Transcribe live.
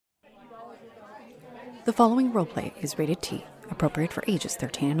The following roleplay is rated T, appropriate for ages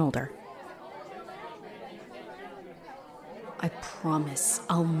 13 and older. I promise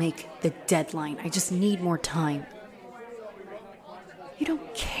I'll make the deadline. I just need more time. You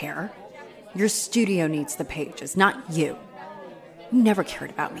don't care. Your studio needs the pages, not you. You never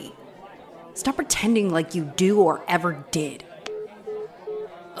cared about me. Stop pretending like you do or ever did.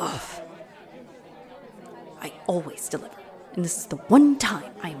 Ugh. I always deliver. And this is the one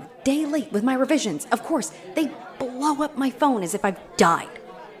time I am a day late with my revisions. Of course, they blow up my phone as if I've died.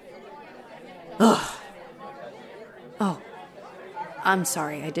 Ugh. Oh, I'm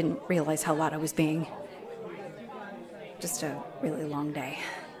sorry. I didn't realize how loud I was being. Just a really long day.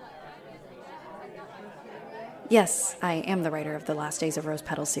 Yes, I am the writer of the Last Days of Rose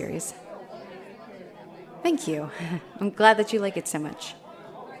Petal series. Thank you. I'm glad that you like it so much.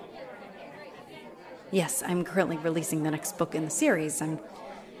 Yes, I'm currently releasing the next book in the series. I'm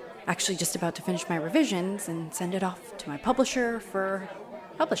actually just about to finish my revisions and send it off to my publisher for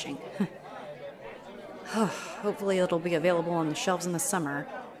publishing. Hopefully it'll be available on the shelves in the summer,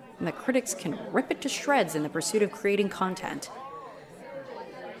 and the critics can rip it to shreds in the pursuit of creating content.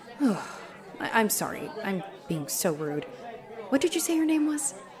 I'm sorry, I'm being so rude. What did you say your name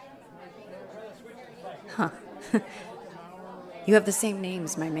was? Huh. You have the same name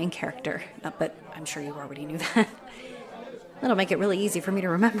as my main character, but I'm sure you already knew that. That'll make it really easy for me to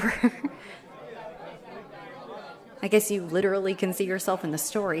remember. I guess you literally can see yourself in the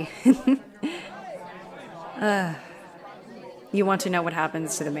story. You want to know what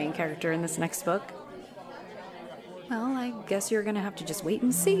happens to the main character in this next book? Well, I guess you're gonna have to just wait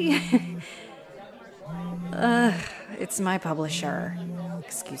and see. It's my publisher.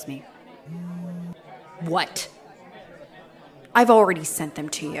 Excuse me. What? I've already sent them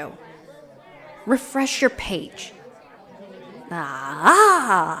to you. Refresh your page.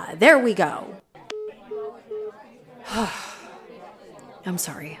 There we go. I'm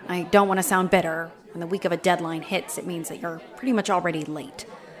sorry. I don't want to sound bitter. When the week of a deadline hits, it means that you're pretty much already late.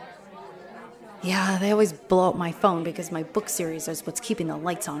 Yeah, they always blow up my phone because my book series is what's keeping the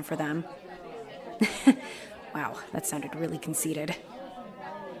lights on for them. Wow, that sounded really conceited.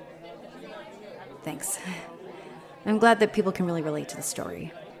 Thanks. I'm glad that people can really relate to the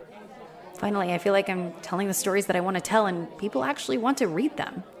story. Finally, I feel like I'm telling the stories that I want to tell and people actually want to read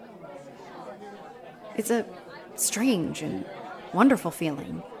them. It's a strange and wonderful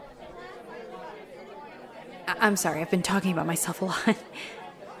feeling. I'm sorry, I've been talking about myself a lot.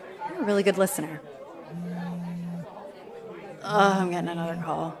 You're a really good listener. I'm getting another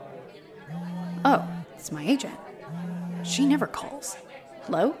call. Oh, it's my agent. She never calls.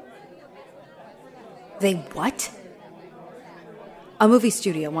 Hello? They what? A movie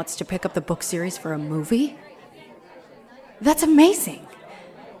studio wants to pick up the book series for a movie? That's amazing.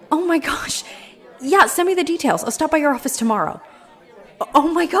 Oh my gosh. Yeah, send me the details. I'll stop by your office tomorrow.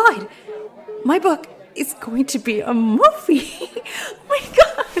 Oh my god. My book is going to be a movie. Oh my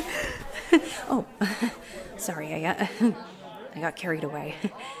god. Oh, sorry, I got carried away.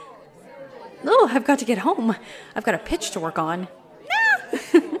 Oh, I've got to get home. I've got a pitch to work on.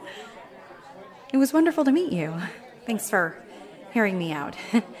 It was wonderful to meet you. Thanks for hearing me out.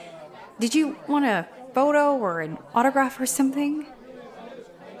 Did you want a photo or an autograph or something?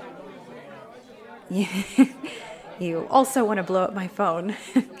 You also want to blow up my phone.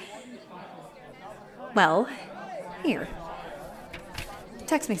 Well, here.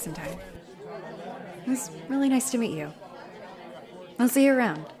 Text me sometime. It was really nice to meet you. I'll see you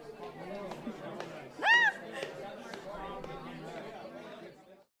around.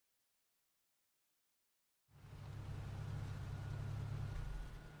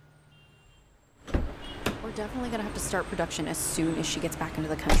 We're definitely gonna have to start production as soon as she gets back into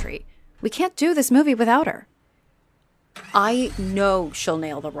the country. We can't do this movie without her. I know she'll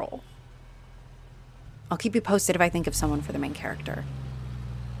nail the role. I'll keep you posted if I think of someone for the main character.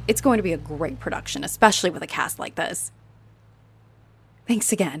 It's going to be a great production, especially with a cast like this.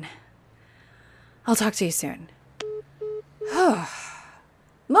 Thanks again. I'll talk to you soon.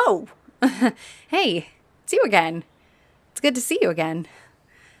 Mo! Hey, it's you again. It's good to see you again.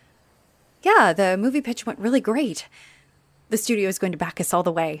 Yeah, the movie pitch went really great. The studio is going to back us all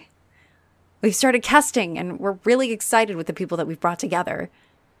the way. We've started casting, and we're really excited with the people that we've brought together.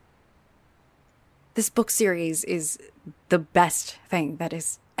 This book series is the best thing that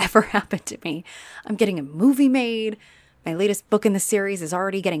has ever happened to me. I'm getting a movie made. My latest book in the series is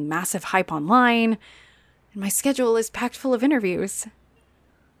already getting massive hype online. And my schedule is packed full of interviews.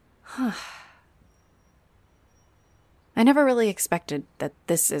 I never really expected that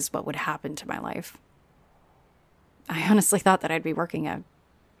this is what would happen to my life. I honestly thought that I'd be working a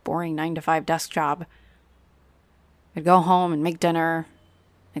boring 9-to-5 desk job, I'd go home and make dinner.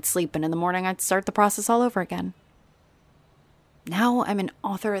 I'd sleep, and in the morning I'd start the process all over again. Now I'm an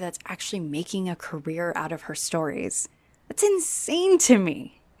author that's actually making a career out of her stories. That's insane to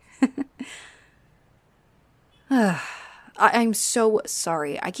me. I'm so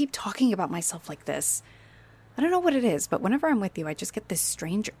sorry. I keep talking about myself like this. I don't know what it is, but whenever I'm with you, I just get this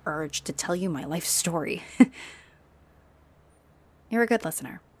strange urge to tell you my life story. You're a good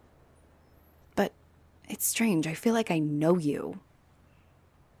listener. But it's strange. I feel like I know you.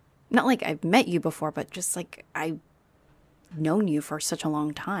 Not like I've met you before, but just like I've known you for such a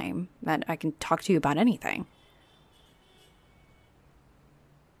long time that I can talk to you about anything.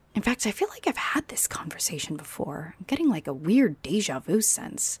 In fact, I feel like I've had this conversation before. I'm getting like a weird deja vu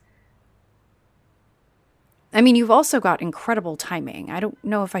sense. I mean, you've also got incredible timing. I don't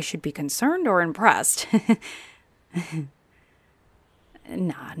know if I should be concerned or impressed.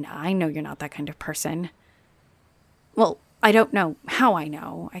 Nah, I know you're not that kind of person. Well, I don't know how I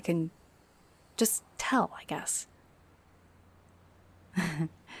know. I can just tell, I guess.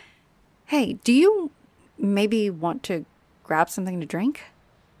 Hey, do you maybe want to grab something to drink?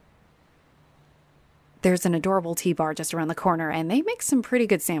 There's an adorable tea bar just around the corner, and they make some pretty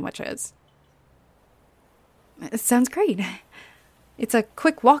good sandwiches. It sounds great. It's a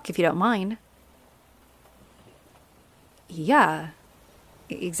quick walk if you don't mind. Yeah,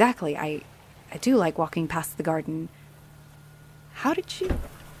 exactly. I do like walking past the garden. How did you...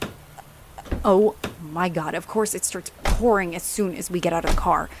 Oh my God, of course it starts pouring as soon as we get out of the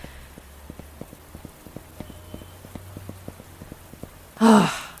car.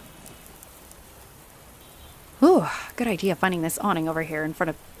 Ooh, good idea finding this awning over here in front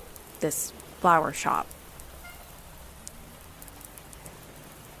of this flower shop.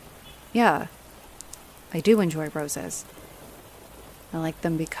 Yeah, I do enjoy roses. I like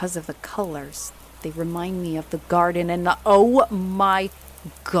them because of the colors. They remind me of the garden and the... Oh my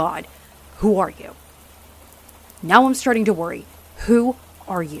God. Who are you? Now I'm starting to worry. Who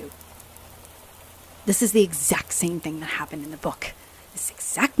are you? This is the exact same thing that happened in the book. This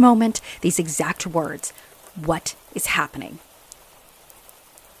exact moment, these exact words. What is happening?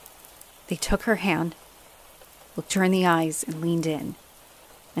 They took her hand, looked her in the eyes, and leaned in.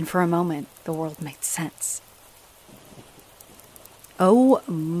 And for a moment, the world made sense. Oh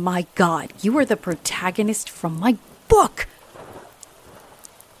my God, you are the protagonist from my book!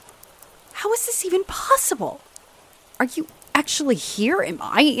 How is this even possible? Are you actually here? Am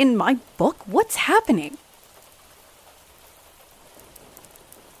I in my book? What's happening?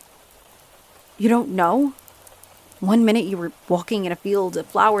 You don't know? One minute you were walking in a field of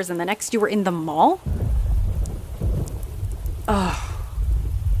flowers and the next you were in the mall? Oh,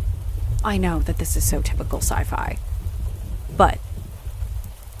 I know that this is so typical sci-fi. But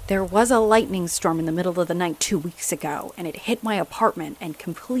there was a lightning storm in the middle of the night 2 weeks ago, and it hit my apartment and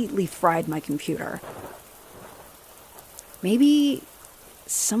completely fried my computer. Maybe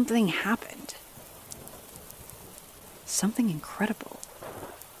something happened. Something incredible.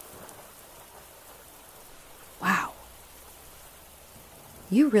 Wow.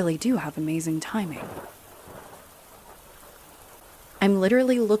 You really do have amazing timing. I'm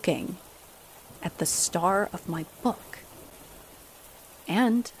literally looking at the star of my book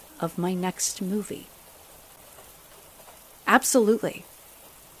and of my next movie. Absolutely.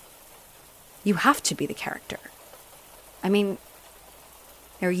 You have to be the character. I mean,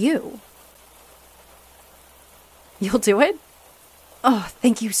 they're you. You'll do it? Oh,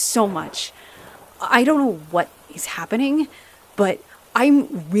 thank you so much. I don't know what is happening, but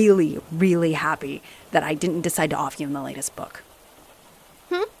I'm really, really happy that I didn't decide to off you in the latest book.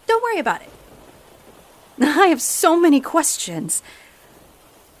 Don't worry about it. I have so many questions.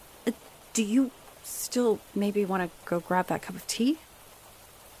 Do you still maybe want to go grab that cup of tea?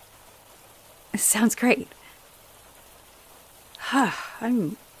 Sounds great.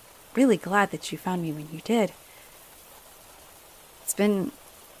 I'm really glad that you found me when you did. It's been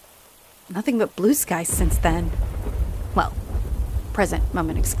nothing but blue skies since then. Well, present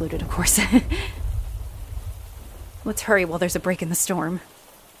moment excluded, of course. Let's hurry while there's a break in the storm.